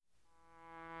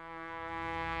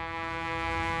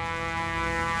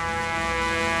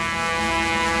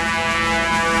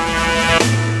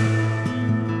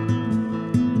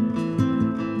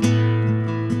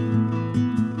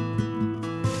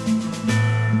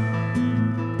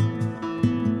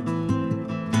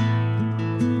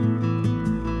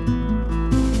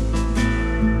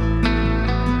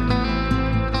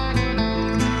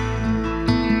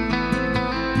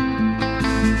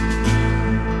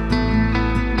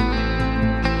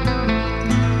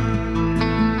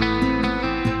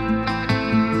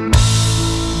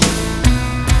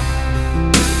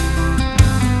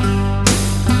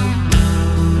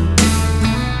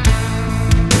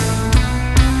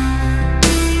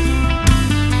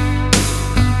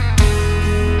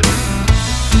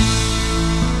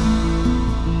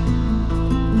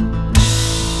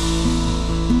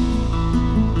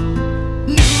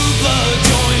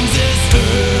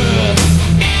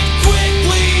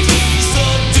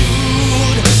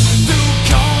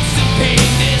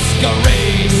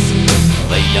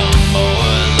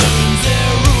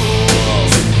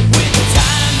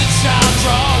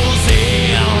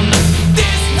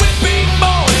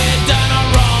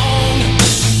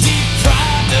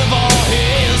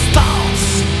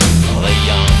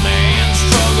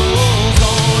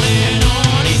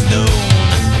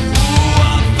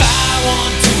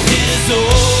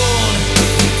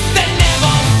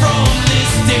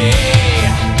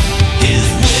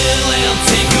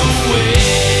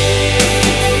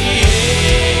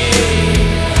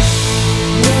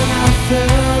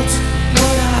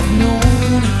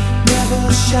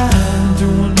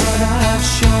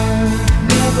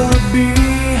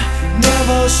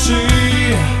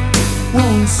see,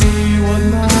 won't see what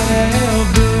might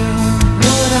have been.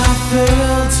 What I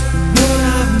felt, what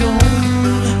I've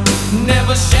known,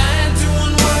 never shine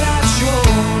doing what I've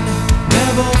shown.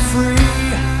 Never free,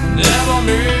 never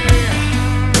me,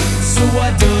 so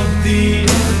I dug the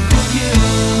unforgiven.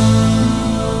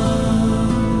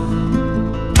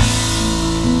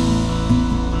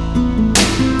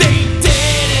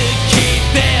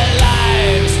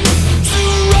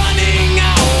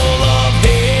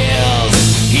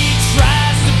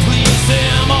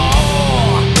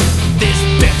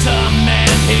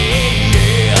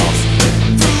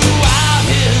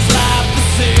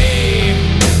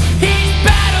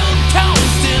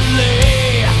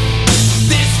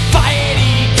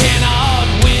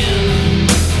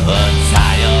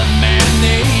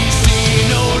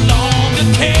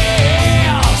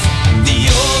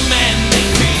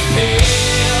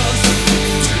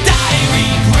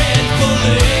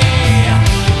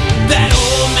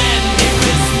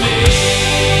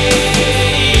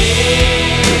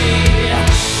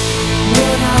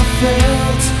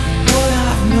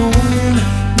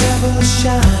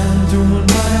 Shine, doing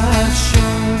what I've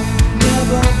shown.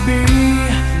 Never be,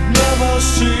 never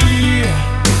see,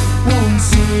 won't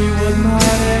see what might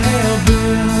have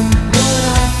been. What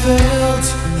I felt,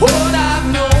 what I've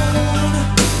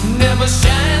known, never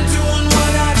shine, doing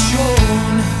what I've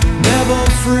shown. Never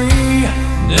free,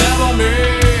 never me,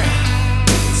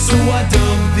 so I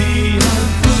dug the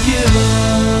unforgiven.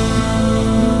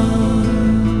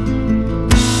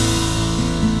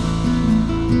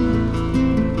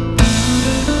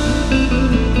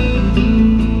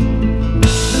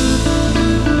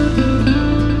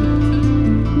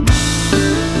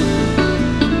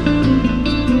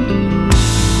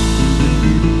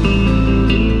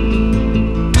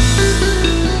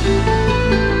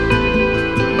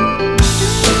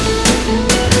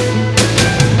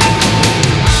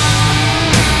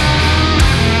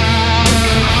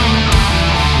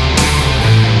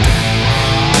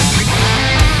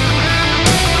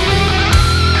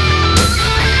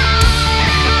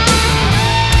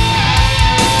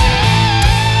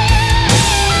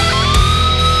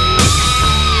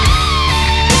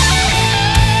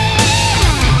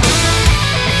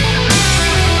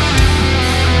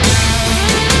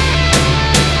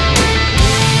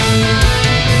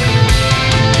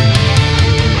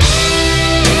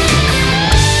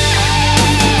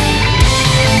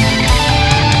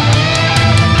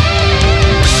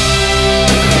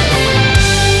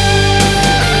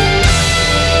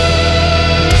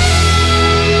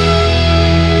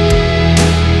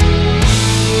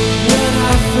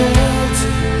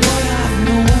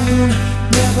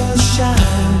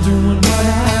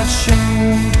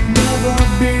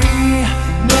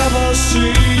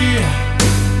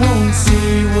 Won't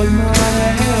see what might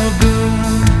have been.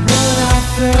 What I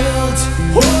felt,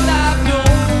 what I've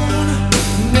known,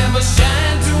 never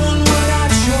shine doing what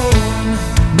I've shown.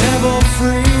 Never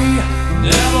free,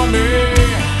 never me,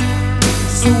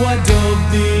 so I dug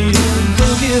the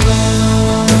unforgiven.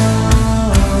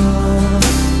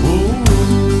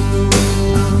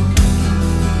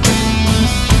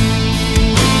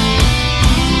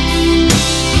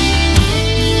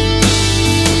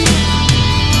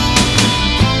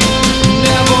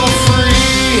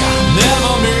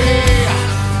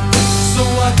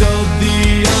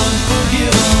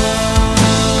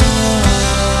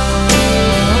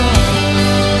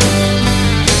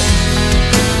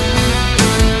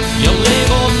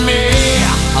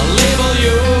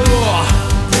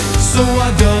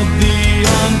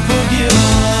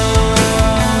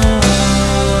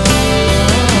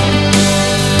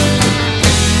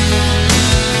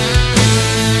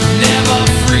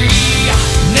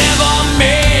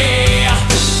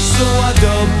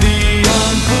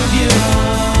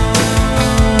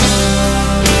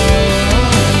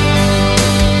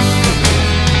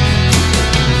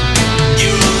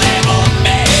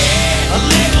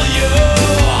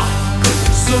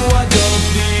 So I don't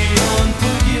be